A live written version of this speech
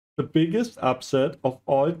the biggest upset of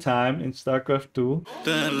all time in Starcraft 2.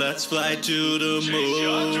 Then let's fly to the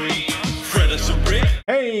moon. Rick.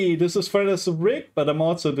 Hey, this is Rick, but I'm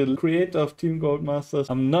also the creator of Team GoldMasters.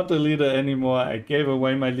 I'm not the leader anymore. I gave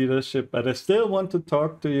away my leadership, but I still want to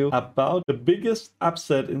talk to you about the biggest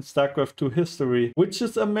upset in Starcraft 2 history, which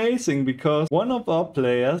is amazing because one of our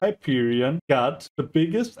players, Hyperion, got the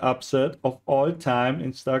biggest upset of all time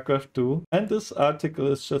in Starcraft 2. And this article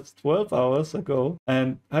is just 12 hours ago,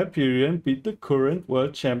 and Hyperion beat the current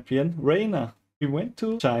world champion, Reynor. He went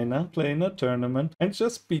to China, playing a tournament, and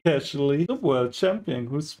just beat casually the world champion,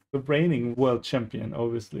 who's the reigning world champion,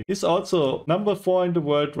 obviously. He's also number 4 in the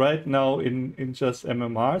world right now in just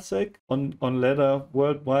MMR sake, on ladder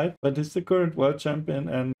worldwide, but he's the current world champion,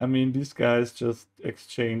 and I mean, these guys just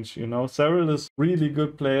exchange, you know. Cyril is really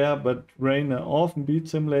good player, but Reynor often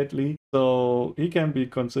beats him lately, so he can be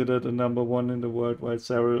considered a number 1 in the world, while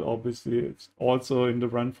Cyril obviously is also in the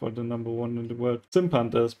run for the number 1 in the world. Simp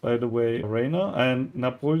Hunters, by the way, Reynor and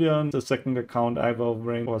Napoleon, the second account either of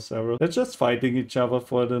Reynor or Cyril. They're just fighting each other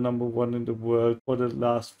for the number 1 in the world for the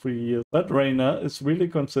last 3 years. But Reynor is really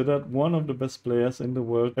considered one of the best players in the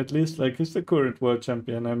world. At least, like, he's the current world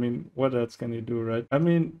champion. I mean, what else can you do, right? I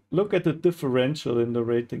mean, look at the differential in the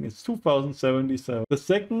rating. It's 2077. The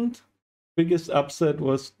second biggest upset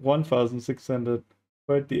was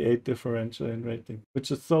 1638 differential in rating,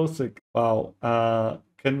 which is so sick. Wow.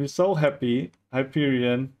 Can be so happy.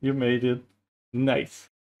 Hyperion, you made it. Nice.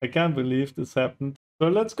 I can't believe this happened. So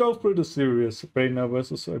let's go through the series. Reynor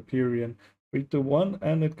versus Hyperion. 3, 2, 1,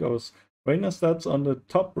 and it goes. Reynor starts on the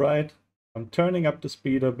top right. I'm turning up the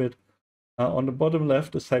speed a bit. On the bottom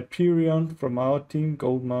left is Hyperion from our Team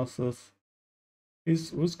GoldMasters.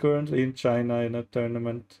 Who's currently in China in a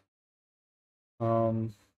tournament.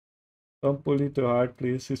 Don't bully too hard,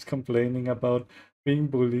 please. He's complaining about being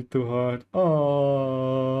bullied too hard.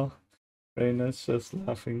 Oh, Reynor's just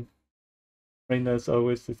laughing. Reynor is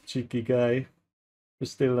always this cheeky guy.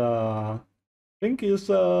 He's still, I think he's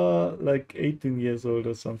like 18 years old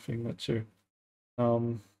or something, not sure.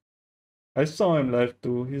 I saw him live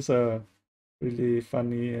too. He's a really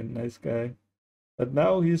funny and nice guy. But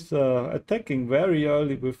now he's attacking very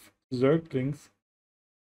early with Zerglings,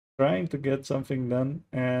 trying to get something done,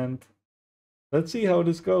 and let's see how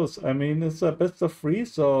this goes. I mean, it's a best of 3,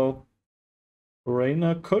 so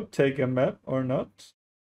Reynor could take a map or not.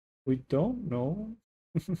 We don't know.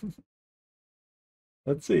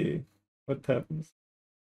 Let's see what happens.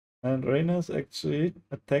 And Reynor's actually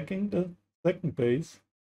attacking the second base,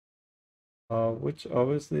 which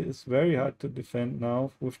obviously is very hard to defend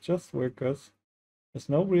now with just workers. There's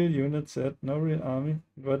no real unit set, no real army,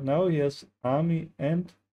 but now he has army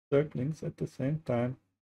and Zerglings at the same time.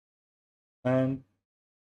 And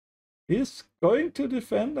he's going to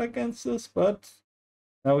defend against this, but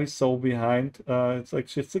now he's so behind. It's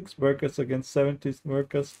actually 6 workers against 17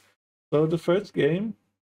 workers. So the first game,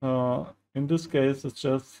 in this case, it's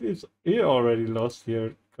just, he already lost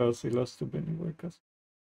here because he lost too many workers.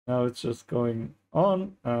 Now it's just going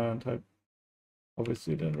on, and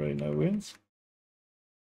obviously then Reynor wins.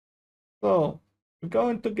 So we go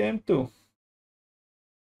into game 2.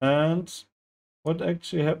 And what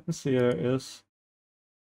actually happens here is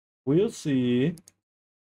we'll see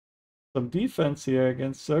some defense here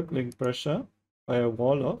against circling pressure by a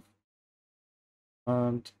Warlock.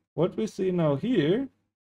 And what we see now here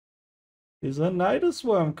is a Nidus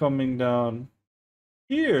Swarm coming down.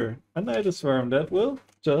 Here, a Nidus Swarm that will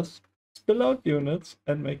just spill out units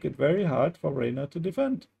and make it very hard for Reynor to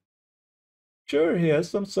defend. Sure, he has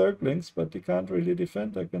some Zerglings, but he can't really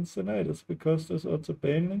defend against the Nidus because there's also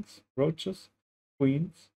Banelings, Roaches,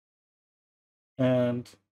 Queens,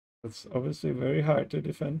 and it's obviously very hard to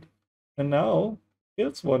defend. And now,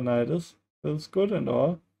 here's one Nidus, that's good and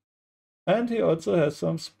all. And he also has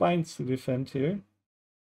some Spines to defend here.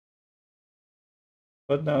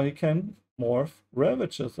 But now he can morph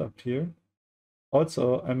Ravagers up here.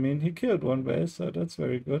 Also, I mean, he killed one base, so that's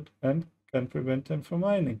very good, and can prevent him from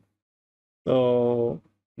mining. So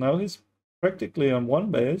now he's practically on one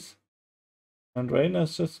base, and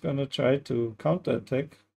Reynor's just gonna try to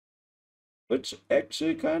counterattack, which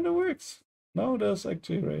actually kind of works. Now there's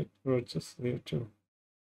actually Roaches here too.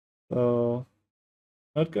 So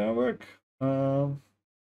not gonna work. The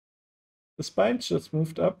Spines just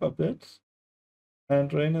moved up a bit, and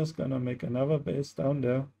Reynor's gonna make another base down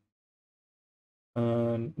there.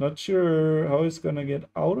 Not sure how he's gonna get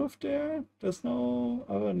out of there. There's no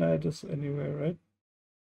other Nidus anywhere, right?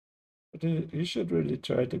 But he should really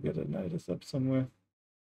try to get a Nidus up somewhere.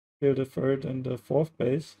 Kill the 3rd and the 4th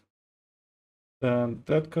base. And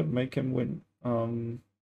that could make him win.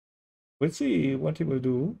 We'll see what he will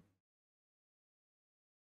do.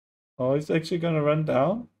 Oh, he's actually gonna run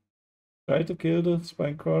down. Try to kill the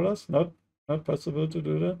spine crawlers. Not possible to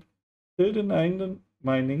do that. Still denying the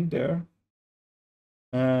mining there.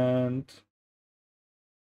 And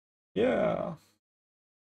yeah.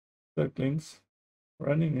 Circlings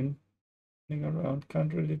running in, running around,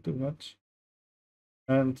 can't really do much.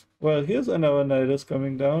 And well, here's another Nidus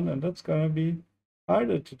coming down, and that's gonna be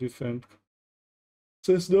harder to defend.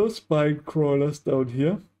 So there's no spine crawlers down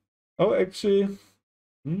here. Oh, actually,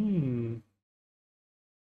 well,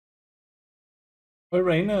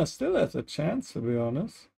 Reynor still has a chance, to be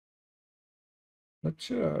honest. Not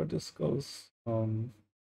sure how this goes.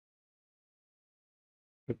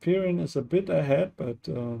 Hyperion is a bit ahead, but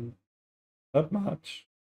not much.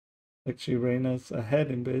 Actually, Reynor's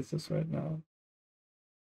ahead in bases right now.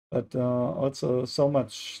 But also so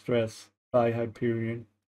much stress by Hyperion.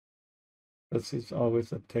 Because he's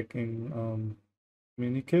always attacking. I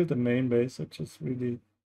mean, he killed the main base, which is really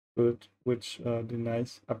good, which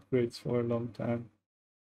denies upgrades for a long time.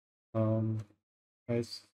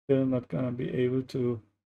 He's still not gonna be able to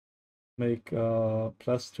make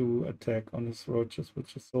 +2 attack on his roaches,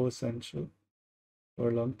 which is so essential for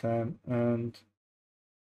a long time. And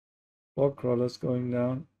 4 crawlers going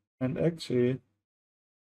down, and actually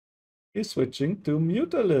he's switching to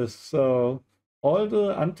Mutalisk, so all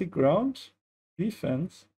the anti-ground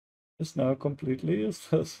defense is now completely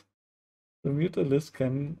useless. The Mutalisk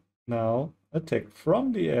can now attack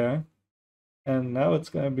from the air, and now it's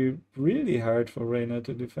going to be really hard for Reynor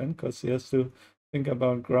to defend because he has to think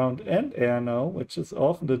about ground and air now, which is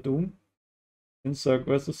often the doom in Zerg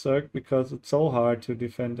versus Zerg because it's so hard to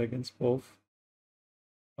defend against both.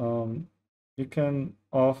 You can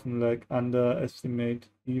often like underestimate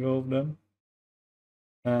either of them.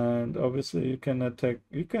 And obviously you can attack,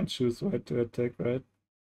 you can choose where to attack, right?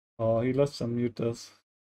 Oh, he lost some mutas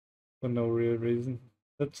for no real reason.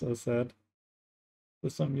 That's so sad.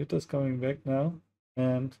 There's some mutas coming back now,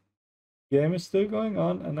 and game is still going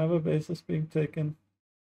on. Another base is being taken.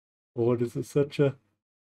 Oh, this is such a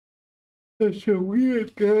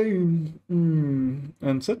weird game.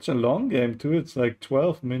 And such a long game too. It's like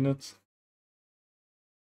 12 minutes.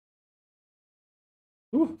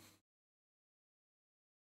 Ooh.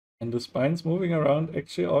 And the spines moving around,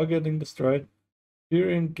 actually all getting destroyed.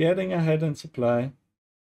 Hyperion getting ahead in supply.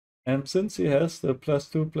 And since he has the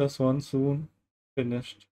 +2/+1 soon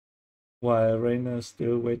finished, while Reynor is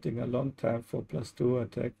still waiting a long time for +2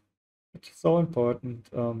 attack, which is so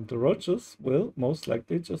important, the roaches will most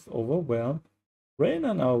likely just overwhelm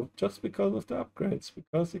Reynor now, just because of the upgrades,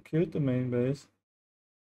 because he killed the main base.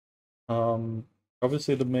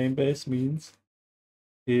 Obviously the main base means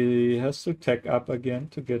he has to tech up again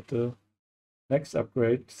to get the next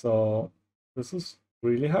upgrade, so this is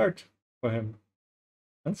really hard for him.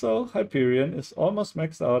 And so Hyperion is almost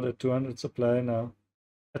maxed out at 200 supply now,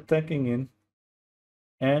 attacking in.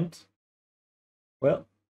 And, well,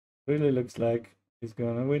 really looks like he's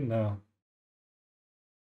gonna win now.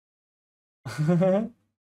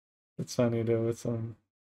 It's funny, there were some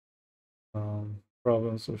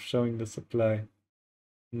problems with showing the supply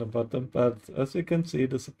in the bottom, but as you can see,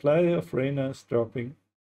 the supply of Reynor is dropping,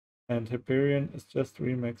 and Hyperion is just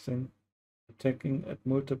remaxing, attacking at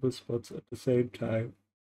multiple spots at the same time.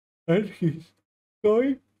 And he's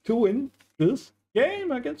going to win this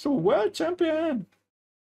game against the world champion.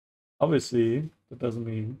 Obviously, that doesn't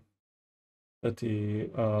mean that he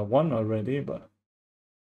won already, but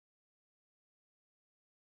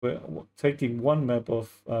taking one map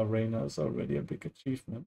of Reynor is already a big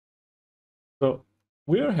achievement. So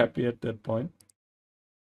we're happy at that point.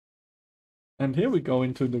 And here we go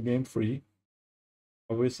into the game 3.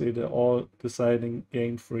 Obviously, they're all deciding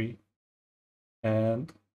game 3.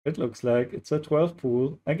 And it looks like it's a 12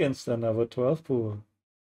 pool against another 12 pool.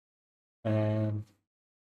 And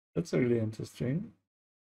that's really interesting.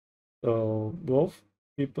 So both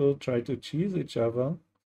people try to cheese each other.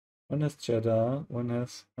 One has cheddar, one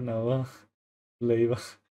has another flavor.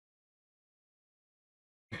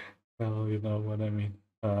 Oh, you know what I mean.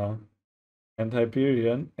 And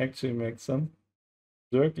Hyperion actually makes some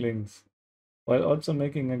zerglings while also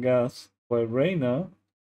making a gas, while Reynor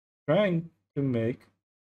trying to make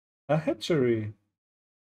a hatchery.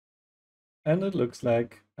 And it looks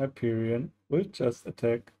like Hyperion will just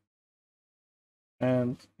attack.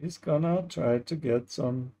 And he's gonna try to get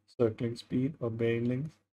some circling speed or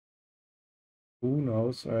banelings. Who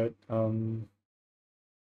knows, right?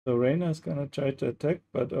 So Reynor is gonna try to attack,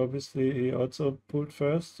 but obviously he also pulled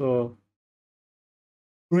first, so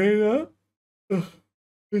Reynor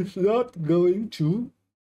is not going to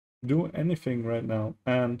do anything right now.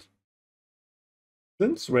 And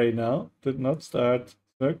since Reynor did not start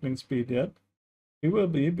circling speed yet. He will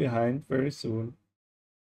be behind very soon.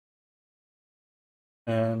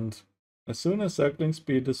 And as soon as circling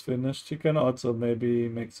speed is finished, he can also maybe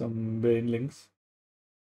make some banelings.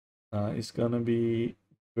 He's gonna be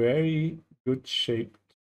very good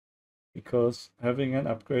shaped because having an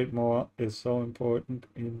upgrade more is so important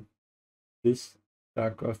in this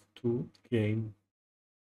Starcraft 2 game.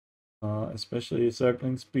 Especially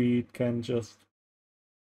circling speed can just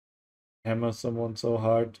hammer someone so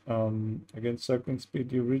hard. Against circling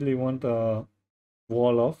speed, you really want a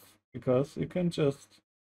wall off because you can just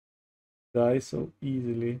die so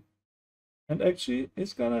easily. And actually,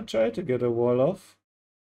 he's gonna try to get a wall off,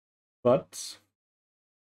 but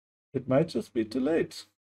it might just be too late.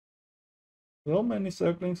 So many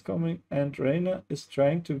circlings coming, and Reynor is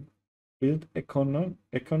trying to build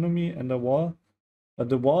economy and a wall, but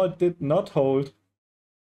the wall did not hold.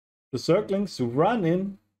 The circlings run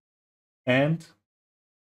in, and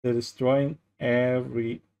they're destroying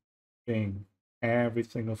everything, every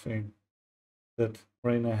single thing that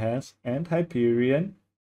Reynor has, and Hyperion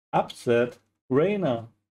upset Reynor.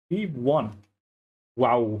 He won.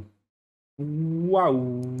 Wow.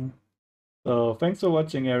 Wow. So thanks for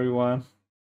watching, everyone.